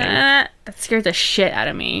 scariest thing. That scared the shit out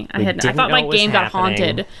of me. I didn't thought my know it was game got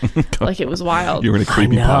happening. haunted. Like it was wild. You were in a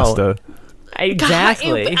creepy know. pasta.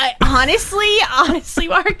 Exactly. Honestly,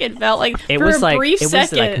 Mark, it felt like It for was a like brief it was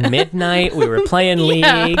second. like midnight. We were playing League,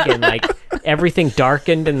 and like everything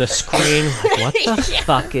darkened in the screen. Like, what the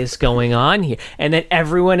fuck is going on here? And then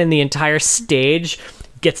everyone in the entire stage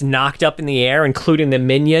gets knocked up in the air, including the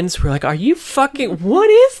minions. We're like, "Are you fucking? What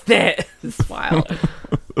is this?" It's wild.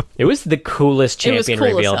 It was the coolest champion cool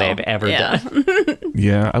as reveal hell. they've ever Yeah. done.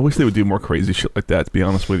 Yeah, I wish they would do more crazy shit like that, to be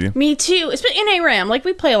honest with you. Me too. It's in ARAM. Like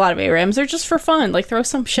we play a lot of ARAMs. They're just for fun. Like throw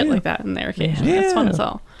some shit like that in there occasionally. That's fun as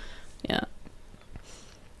all. Yeah.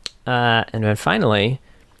 And then finally,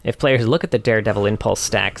 if players look at the Daredevil Impulse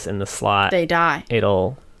stacks in the slot, They die.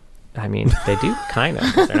 I mean, they do kind of,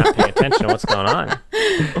 because they're not paying attention to what's going on.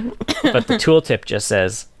 But the tooltip just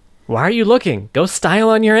says, "Why are you looking? Go style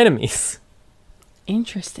on your enemies."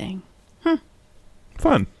 Interesting.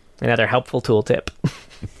 Fun. Another helpful tooltip.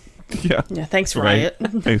 Yeah. Yeah. Thanks, Right.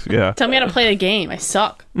 Riot. Thanks, yeah. Tell me how to play the game. I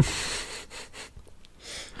suck.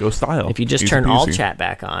 Go style. If you just Easy turn all peasy. chat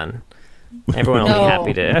back on, everyone will be No.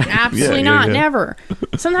 happy to. Absolutely Yeah, not. yeah. Never.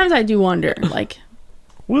 Sometimes I do wonder, like,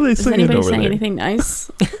 What are they is saying anybody over saying there? anything nice?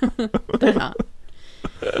 They're not.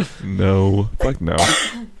 No. Fuck no.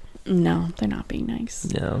 No, they're not being nice.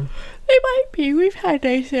 No. They might be. We've had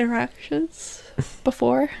nice interactions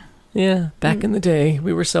before. Yeah, back in the day,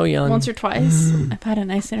 we were so young. Once or twice. I've had a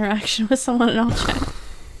nice interaction with someone in all chat.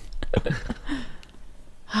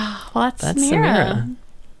 Well, that's Samira.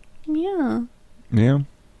 Yeah. Yeah.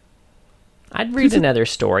 I'd read another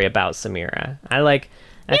story about Samira. I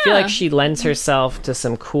feel like she lends herself to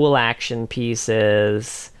some cool action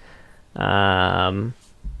pieces. And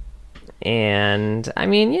I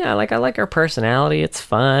mean, yeah, I like her personality. It's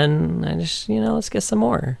fun. I just, let's get some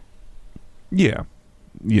more. Yeah.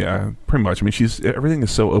 Yeah, pretty much. I mean, everything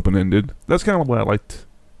is so open-ended. That's kind of what I liked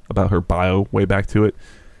about her bio way back to it,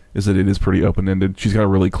 is that it is pretty open-ended. She's got a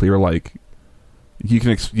really clear, like, you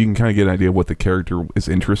can kind of get an idea of what the character is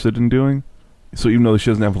interested in doing. So even though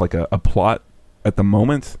she doesn't have like a plot at the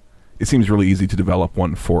moment, it seems really easy to develop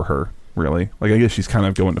one for her, really. Like, I guess she's kind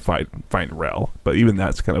of going to find Rel, but even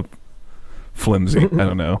that's kind of flimsy. I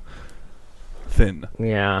don't know. Thin.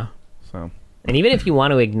 Yeah. So... And even if you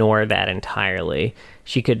want to ignore that entirely,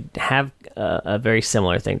 she could have a very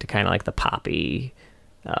similar thing to kind of like the Poppy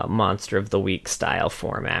Monster of the Week style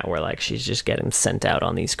format, where like she's just getting sent out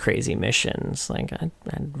on these crazy missions. Like I'd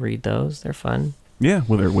read those; they're fun. Yeah,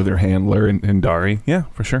 with her handler and Dari. Yeah,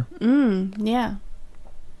 for sure. Yeah,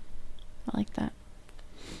 I like that.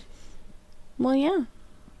 Well, yeah,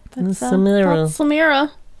 that's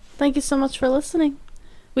Samira. Thank you so much for listening.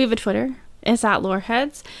 We have a Twitter. It's at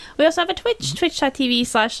Loreheads. We also have a Twitch,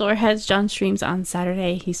 twitch.tv/Loreheads. John streams on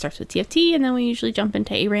Saturday. He starts with TFT, and then we usually jump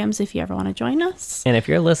into ARAMs if you ever want to join us. And if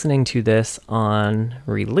you're listening to this on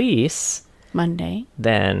release... Monday.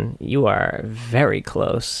 Then you are very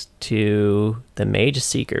close to the Mage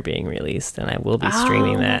Seeker being released, and I will be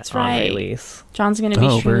streaming that on release. John's going to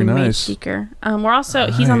be streaming Mage Seeker. We're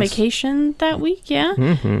also he's on vacation that week, yeah,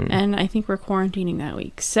 and I think we're quarantining that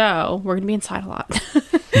week, so we're going to be inside a lot.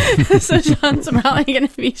 So John's probably going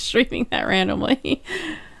to be streaming that randomly.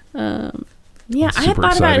 Yeah, I had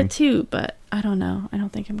thought about it too, but I don't know. I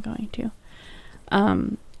don't think I'm going to.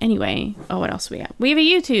 Anyway, what else do we have? We have a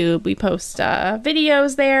YouTube. We post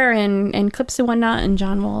videos there and clips and whatnot, and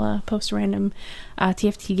John will post random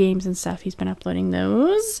TFT games and stuff. He's been uploading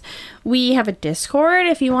those. We have a Discord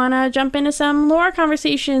if you want to jump into some lore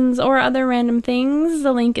conversations or other random things.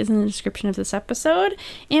 The link is in the description of this episode.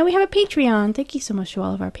 And we have a Patreon. Thank you so much to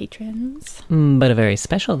all of our patrons. But a very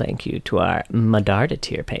special thank you to our Medarda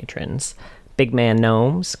tier patrons. Big Man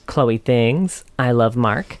Gnomes, Chloe Things, I Love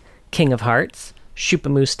Mark, King of Hearts,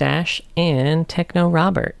 Shupa Moustache, and Techno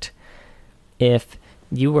Robert. If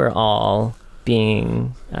you were all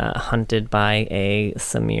being hunted by a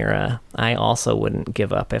Samira, I also wouldn't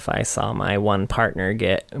give up if I saw my one partner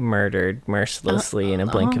get murdered mercilessly in a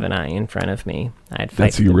blink of an eye in front of me. I'd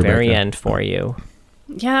fight to the very end for you.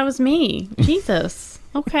 Yeah, that was me. Jesus.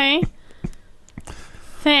 Okay.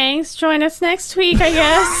 Thanks. Join us next week, I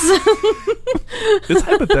guess. It's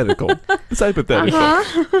hypothetical.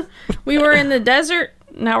 We were in the desert.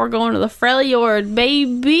 Now we're going to the Freljord,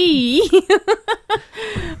 baby.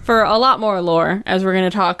 For a lot more lore, as we're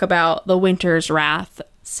going to talk about the Winter's Wrath,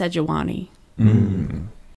 Sejuani.